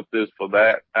 so I built this for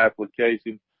that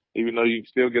application, even though you can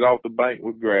still get off the bank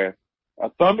with grass.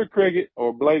 A Thunder Cricket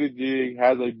or bladed jig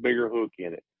has a bigger hook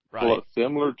in it. Right.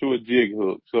 Similar to a jig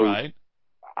hook. So right.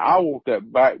 I want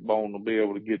that backbone to be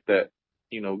able to get that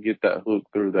hook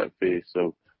through that fish.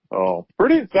 So,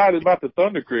 pretty excited about the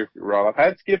Thunder Cricket rod. I've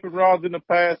had skipping rods in the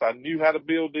past. I knew how to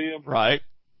build them. Right.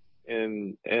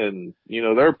 And, you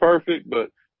know, they're perfect,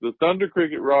 but the Thunder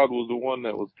Cricket rod was the one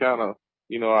that was kind of,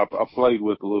 you know, I played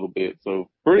with a little bit. So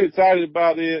pretty excited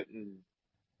about it. And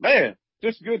man,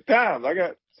 just good times. I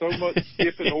got so much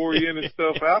skipping oriented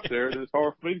stuff out there that it's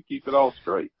hard for me to keep it all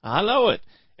straight. I know it.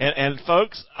 And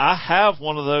folks, I have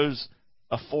one of those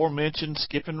aforementioned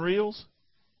skipping reels.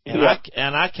 And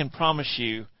I can promise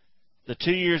you the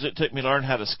 2 years it took me to learn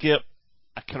how to skip,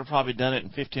 I could have probably done it in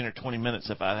 15 or 20 minutes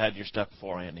if I had your stuff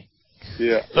before, Andy.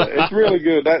 Yeah, it's really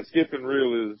good. That skipping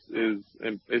reel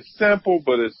is simple,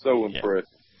 but it's so impressive.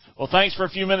 Well, thanks for a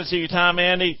few minutes of your time,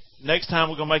 Andy. Next time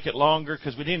we're going to make it longer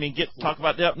because we didn't even get to talk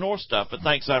about the up north stuff. But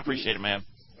thanks, I appreciate it, man.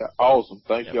 Awesome.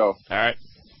 Thank y'all. All right.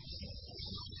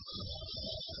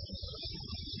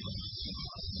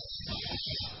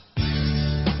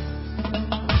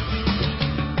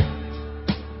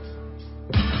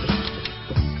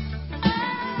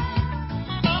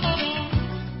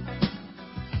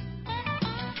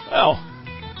 Well,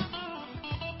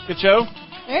 Good show?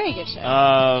 Very good show.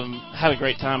 Had a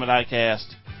great time at ICAST.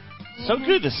 So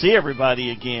good to see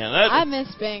everybody again. I miss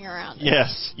being around.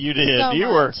 Yes, you did. So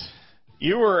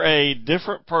You were a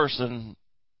different person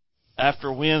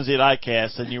after Wednesday at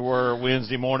ICAST than you were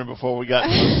Wednesday morning before we got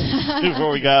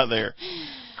there.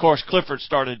 Of course, Clifford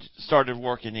started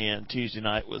working in Tuesday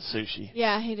night with sushi.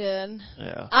 Yeah, he did.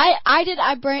 Yeah.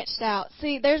 I branched out.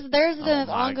 See, there's an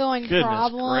ongoing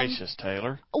problem. Goodness gracious,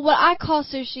 Taylor. What I call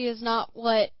sushi is not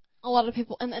what a lot of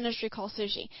people in the industry call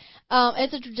sushi.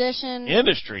 It's a tradition.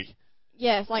 Industry.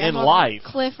 Yes, like in life.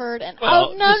 Clifford and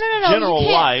well, no, general you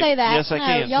can't life. say that. Yes, I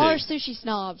can. Y'all too. are sushi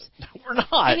snobs. We're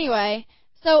not. Anyway,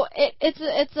 so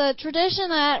it's a tradition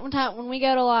that when we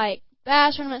go to like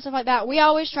bash tournaments stuff like that, we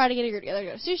always try to get a group together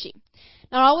to go to sushi.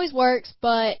 Not always works,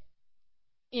 but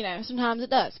sometimes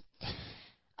it does.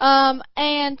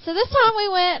 And so this time we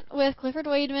went with Clifford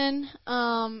Weedman.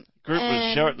 Group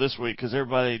was short this week because a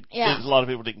lot of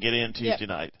people didn't get in Tuesday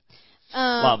night.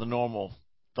 A lot of the normal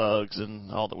thugs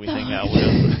and all that we hang out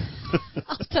with.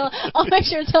 I'll make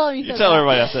sure to tell them you tell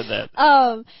everybody I said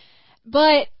that.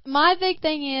 But my big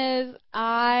thing is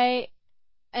I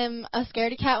am a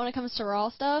scaredy cat when it comes to raw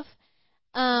stuff.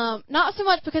 Not so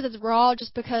much because it's raw,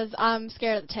 just because I'm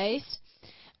scared of the taste.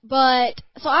 But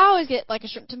so I always get like a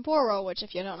shrimp tempura roll, which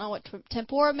if you don't know what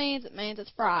tempura means, it means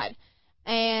it's fried.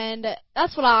 And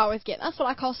that's what I always get. That's what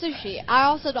I call sushi. I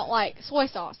also don't like soy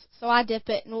sauce, so I dip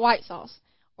it in white sauce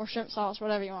or shrimp sauce,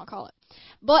 whatever you want to call it.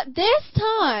 But this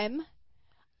time,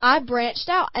 I branched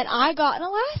out, and I got an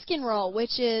Alaskan roll,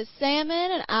 which is salmon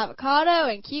and avocado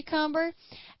and cucumber.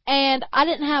 And I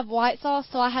didn't have white sauce,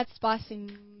 so I had spicy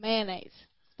mayonnaise.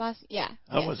 That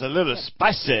was a little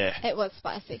spicy. It was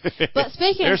spicy. But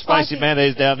speaking Their of spicy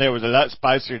mayonnaise down there was a lot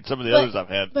spicier than some of the others I've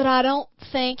had. But I don't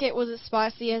think it was as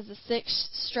spicy as the 6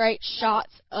 straight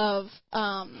shots of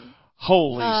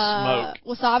holy smoke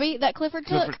wasabi that Clifford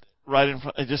took. Right in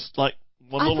front, just like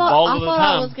one little ball at a time. I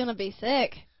thought I was going to be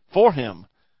sick. For him.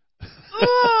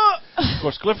 Of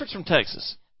course, Clifford's from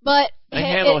Texas. But they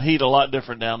handle heat a lot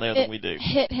different down there than we do.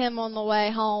 Hit him on the way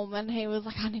home, and he was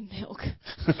like, "I need milk."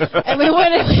 And we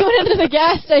went into the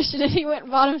gas station, and he went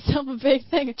and bought himself a big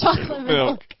thing of chocolate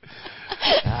milk.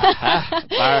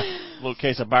 Little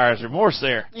case of buyer's remorse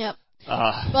there. Yep.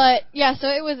 But yeah, so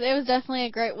it was definitely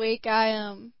a great week.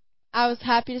 I was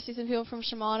happy to see some people from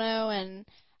Shimano and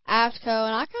AFTCO,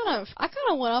 and I kind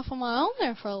of went off on my own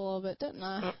there for a little bit, didn't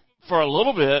I? For a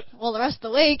little bit. Well, the rest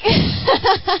of the week.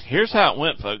 Here's how it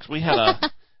went, folks. We had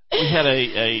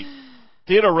a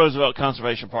Theodore Roosevelt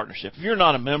Conservation Partnership. If you're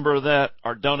not a member of that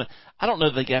or donate, I don't know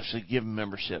if they actually give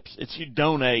memberships. It's you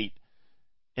donate,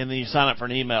 and then you sign up for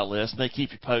an email list, and they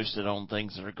keep you posted on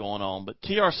things that are going on. But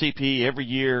TRCP every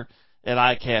year at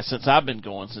ICAST, since I've been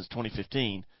going since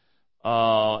 2015,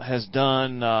 has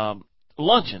done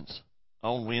luncheons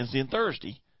on Wednesday and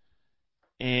Thursday,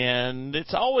 and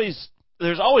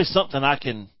there's always something I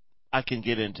can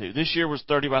get into. This year was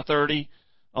 30 by 30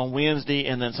 on Wednesday,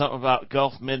 and then something about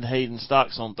Gulf Menhaden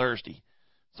stocks on Thursday.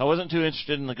 So I wasn't too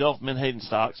interested in the Gulf Menhaden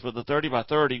stocks, but the 30 by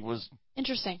 30 was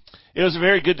interesting. It was a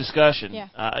very good discussion.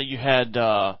 Yeah. You had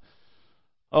a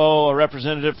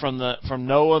representative from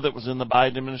NOAA that was in the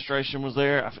Biden administration was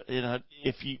there.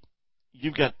 If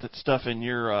you've got that stuff in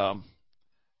your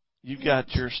you've got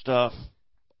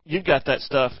that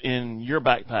stuff in your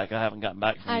backpack. I haven't gotten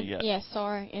back from you yet. Yeah,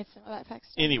 sorry. It's in my backpack.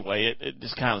 Anyway, it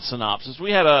just kind of synopsis.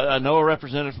 We had a NOAA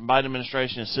representative from Biden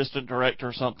administration, assistant director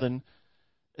or something.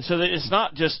 So that it's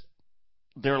not just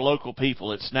their local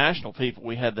people. It's national people.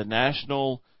 We had the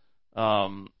national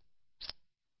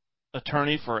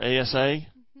attorney for ASA.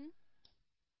 Mm-hmm.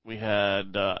 We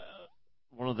had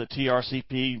one of the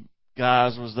TRCP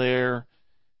guys was there.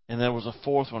 And there was a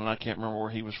fourth one, and I can't remember where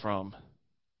he was from.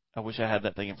 I wish I had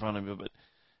that thing in front of me, but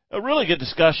a really good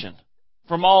discussion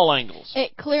from all angles.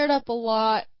 It cleared up a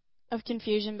lot of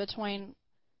confusion between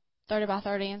 30 by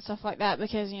 30 and stuff like that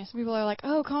because, some people are like,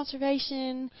 oh,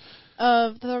 conservation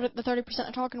of the 30%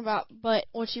 they're talking about, but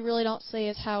what you really don't see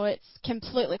is how it's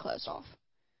completely closed off.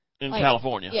 In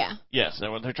California. Yeah. Yes,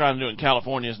 and what they're trying to do in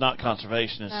California is not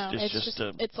conservation.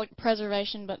 It's like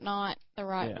preservation, but not the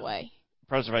right way.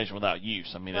 Preservation without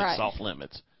use. I mean, right. It's off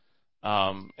limits.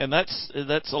 And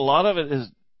that's a lot of it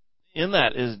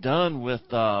is done with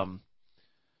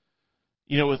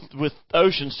with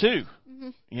oceans too.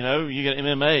 Mm-hmm. You get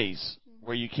MMAs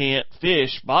where you can't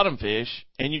fish bottom fish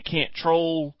and you can't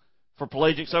troll for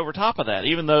pelagics over top of that.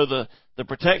 Even though the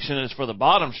protection is for the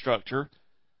bottom structure,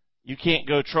 you can't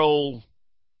go troll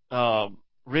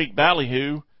rig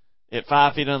ballyhoo at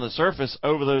 5 feet under the surface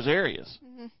over those areas.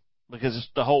 Mm-hmm. Because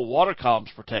the whole water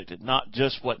column's protected, not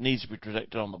just what needs to be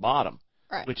protected on the bottom.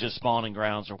 Right. which is spawning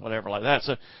grounds or whatever like that.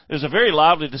 So there's a very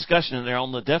lively discussion in there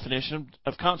on the definition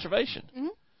of conservation. Mm-hmm.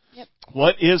 Yep.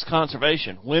 What is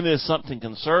conservation? When is something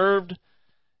conserved,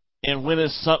 and when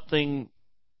is something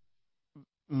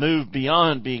moved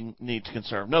beyond being need to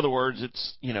conserve? In other words,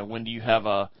 it's, when do you have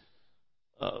a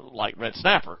like red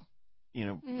snapper?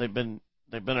 Mm-hmm. They've been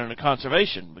in a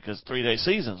conservation because 3-day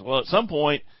seasons. Well, at some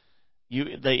point,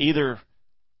 they either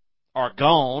are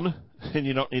gone and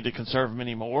you don't need to conserve them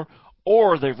anymore,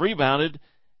 or they've rebounded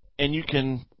and you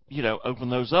can, open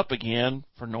those up again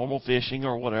for normal fishing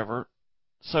or whatever.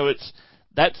 So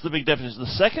that's the big definition. The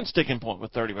second sticking point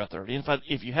with 30 by 30, and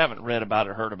if you haven't read about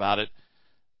it, heard about it,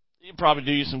 it'd probably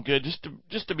do you some good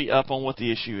just to be up on what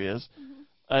the issue is.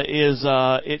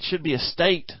 Mm-hmm. It should be a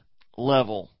state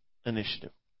level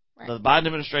initiative. Right. The Biden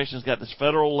administration has got this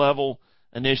federal level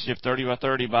initiative, 30 by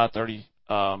 30 by 30.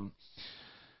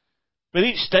 But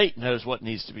each state knows what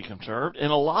needs to be conserved,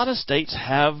 and a lot of states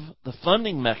have the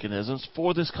funding mechanisms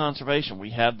for this conservation.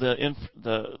 We have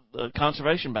the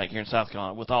Conservation Bank here in South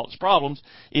Carolina. With all its problems,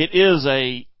 it is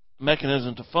a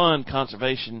mechanism to fund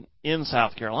conservation in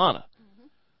South Carolina. Mm-hmm.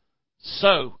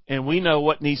 So, and we know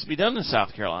what needs to be done in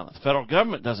South Carolina. The federal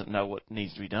government doesn't know what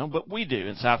needs to be done, but we do.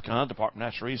 In South Carolina, Department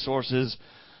of Natural Resources,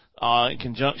 in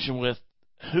conjunction with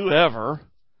whoever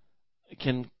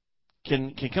can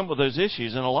come up with those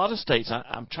issues. In a lot of states,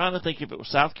 I'm trying to think if it was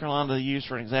South Carolina to use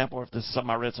for an example, or if this is something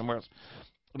I read somewhere else,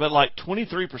 but like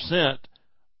 23%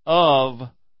 of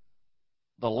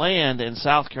the land in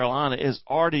South Carolina is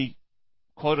already,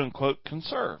 quote-unquote,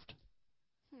 conserved.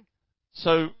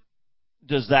 So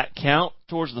does that count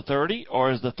towards the 30,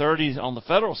 or is the 30 on the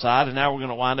federal side, and now we're going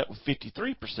to wind up with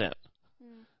 53%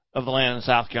 of the land in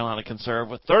South Carolina conserved,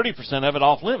 with 30% of it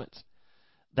off limits?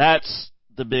 That's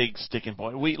the big sticking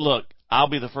point. I'll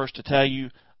be the first to tell you,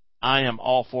 I am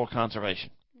all for conservation.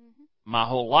 Mm-hmm. My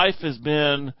whole life has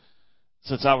been,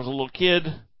 since I was a little kid,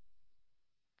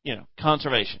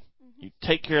 conservation. Mm-hmm. You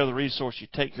take care of the resource, you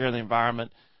take care of the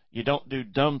environment, you don't do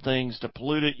dumb things to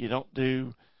pollute it, you don't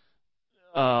do,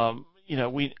 I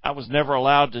was never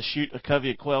allowed to shoot a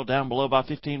covey of quail down below by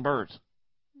 15 birds.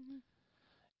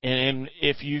 Mm-hmm. And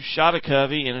if you shot a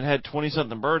covey and it had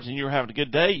 20-something birds and you were having a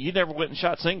good day, you never went and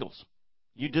shot singles.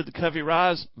 You did the covey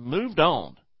rise, moved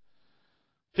on.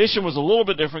 Fishing was a little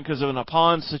bit different because of a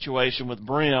pond situation with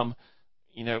brim.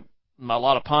 A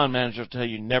lot of pond managers tell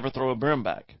you never throw a brim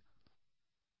back.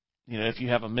 If you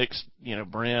have a mixed,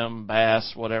 brim,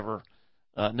 bass, whatever,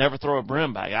 never throw a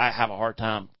brim back. I have a hard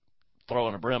time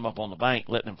throwing a brim up on the bank,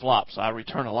 letting them flop, so I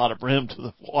return a lot of brim to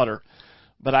the water.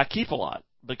 But I keep a lot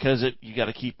because you got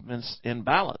to keep them in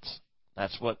balance.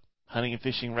 That's what hunting and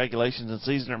fishing regulations and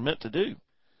season are meant to do.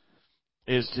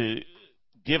 Is to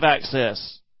give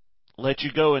access, let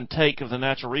you go and take of the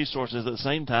natural resources at the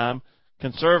same time,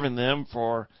 conserving them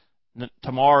for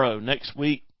tomorrow, next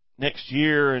week, next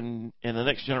year, and the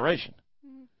next generation.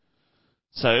 Mm-hmm.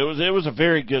 So it was a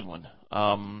very good one.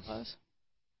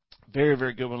 Very,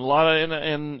 very good one. A lot of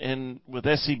and with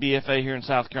SCBFA here in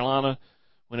South Carolina,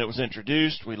 when it was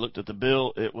introduced, we looked at the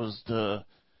bill. It was the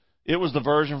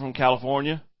version from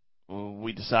California.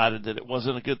 We decided that it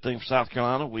wasn't a good thing for South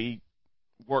Carolina. We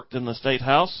worked in the state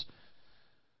house,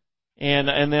 and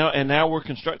now we're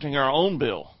constructing our own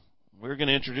bill. We're going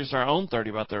to introduce our own 30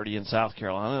 by 30 in South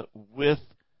Carolina with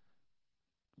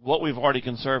what we've already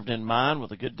conserved in mind,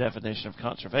 with a good definition of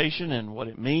conservation and what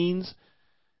it means,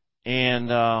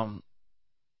 and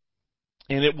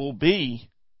it will be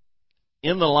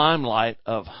in the limelight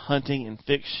of hunting and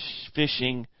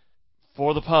fishing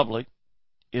for the public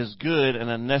is good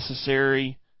and a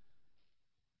necessary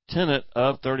tenet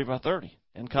of 30 by 30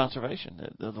 and conservation.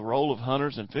 The role of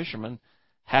hunters and fishermen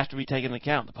have to be taken into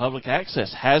account. The public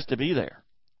access has to be there,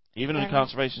 even in a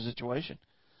conservation situation.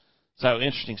 So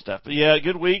interesting stuff. But yeah,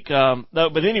 good week.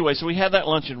 But anyway, so we had that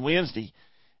luncheon Wednesday,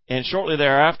 and shortly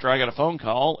thereafter I got a phone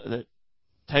call that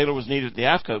Taylor was needed at the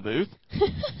AFCO booth.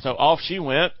 So off she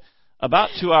went.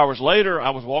 About 2 hours later, I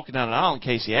was walking down an aisle, and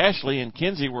Casey Ashley and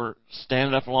Kinsey were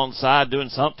standing up along the side doing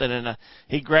something, and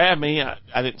he grabbed me.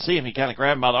 I didn't see him. He kind of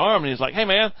grabbed me by the arm, and he was like, "Hey,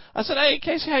 man." I said, "Hey,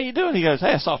 Casey, how you doing?" He goes,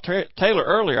 "Hey, I saw Taylor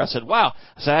earlier." I said, "Wow."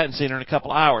 I said, "I hadn't seen her in a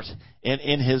couple hours." And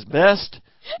in his best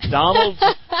Donald,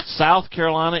 South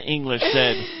Carolina English,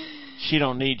 said, "She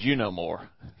don't need you no more."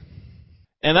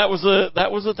 And that was a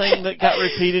thing that got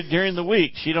repeated during the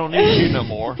week. She don't need you no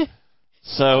more.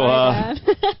 So,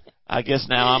 I guess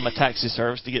now I'm a taxi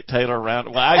service to get Taylor around.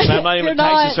 Well, actually, I'm not even a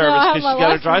taxi service because she's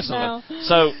got to drive somewhere.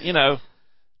 So,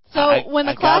 So when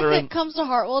the Classic comes to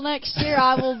Hartwell next year,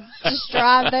 I will just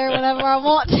drive there whenever I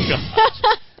want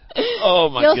to. Oh,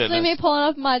 my You'll goodness. see me pulling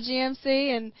up my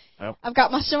GMC, and Yep. I've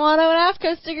got my Shimano and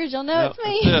AFCO stickers. You'll know Yep, it's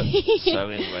me. that's it. So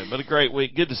anyway, but a great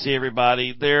week. Good to see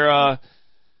everybody. They're,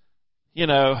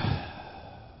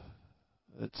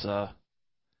 it's the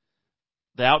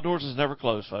outdoors is never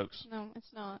closed, folks. No,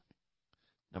 it's not.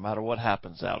 No matter what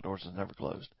happens, the outdoors is never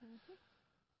closed.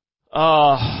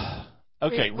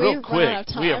 Okay, real quick.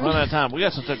 We have run out of time. We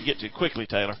got some stuff to get to quickly,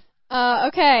 Taylor.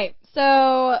 Okay,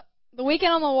 so the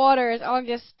weekend on the water is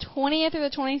August 20th through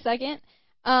the 22nd.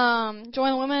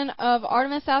 Join the women of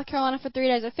Artemis, South Carolina for 3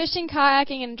 days of fishing,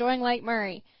 kayaking, and enjoying Lake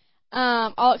Murray.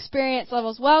 All experience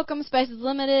levels welcome. Space is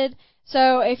limited.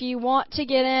 So if you want to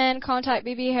get in, contact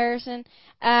BB Harrison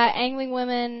at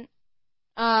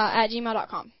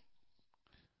anglingwomen@gmail.com.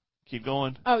 Keep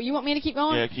going. Oh, you want me to keep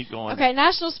going? Yeah, keep going. Okay,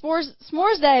 National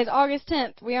S'mores Day is August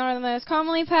 10th. We honor the most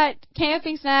commonly packed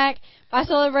camping snack by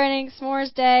celebrating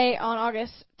S'mores Day on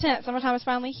August 10th. Summertime is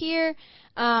finally here.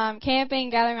 Camping,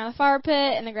 gathering around the fire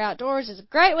pit, and the great outdoors is a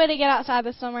great way to get outside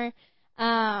this summer.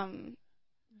 That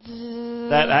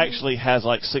actually has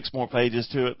like 6 more pages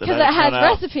to it. Because it has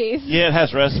recipes. Yeah, it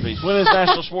has recipes. When is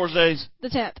National S'mores Days? The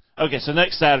 10th. Okay, so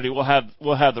next Saturday we'll have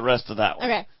the rest of that one.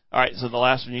 Okay. All right, so the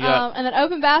last one you got. And then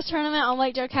Open Bass Tournament on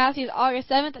Lake Jocassee is August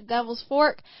 7th at Devil's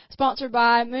Fork, sponsored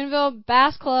by Moonville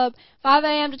Bass Club, 5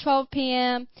 a.m. to 12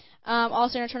 p.m. All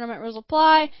center tournament rules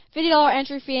apply. $50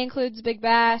 entry fee includes big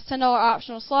bass, $10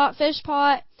 optional slot fish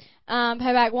pot.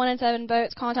 Payback 1 in 7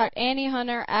 boats. Contact Andy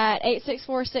Hunter at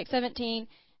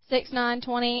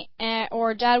 864-617-6920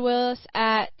 or Jad Willis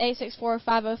at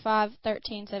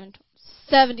 864-505-1372.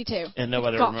 And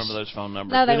nobody will remember those phone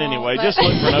numbers. No, but anyway, just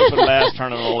look for an Open Bass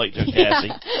Tournament on Lake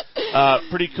Jocassee.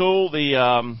 Pretty cool.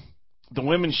 The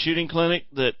women's shooting clinic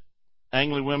that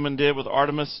Angling Women did with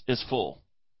Artemis is full.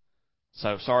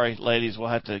 So sorry, ladies, we'll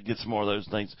have to get some more of those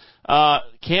things.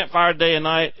 Campfire Day and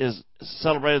Night is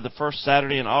celebrated the first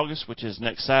Saturday in August, which is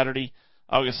next Saturday,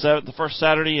 August 7th. The first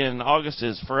Saturday in August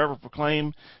is forever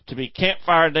proclaimed to be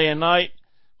Campfire Day and Night.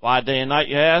 Why day and night,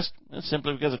 you ask? It's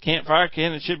simply because a campfire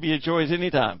it should be enjoyed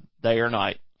anytime, day or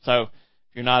night. So if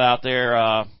you're not out there,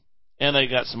 and they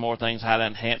got some more things, how to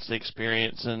enhance the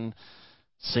experience and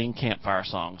sing campfire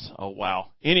songs. Oh, wow.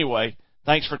 Anyway,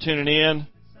 thanks for tuning in.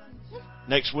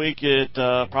 Next week, it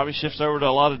probably shifts over to a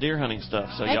lot of deer hunting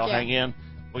stuff, so y'all hang in.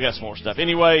 We got some more stuff.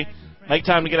 Anyway, make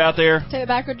time to get out there. Take it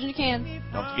backwards when you can.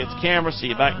 Don't forget the camera. See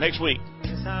you back next week.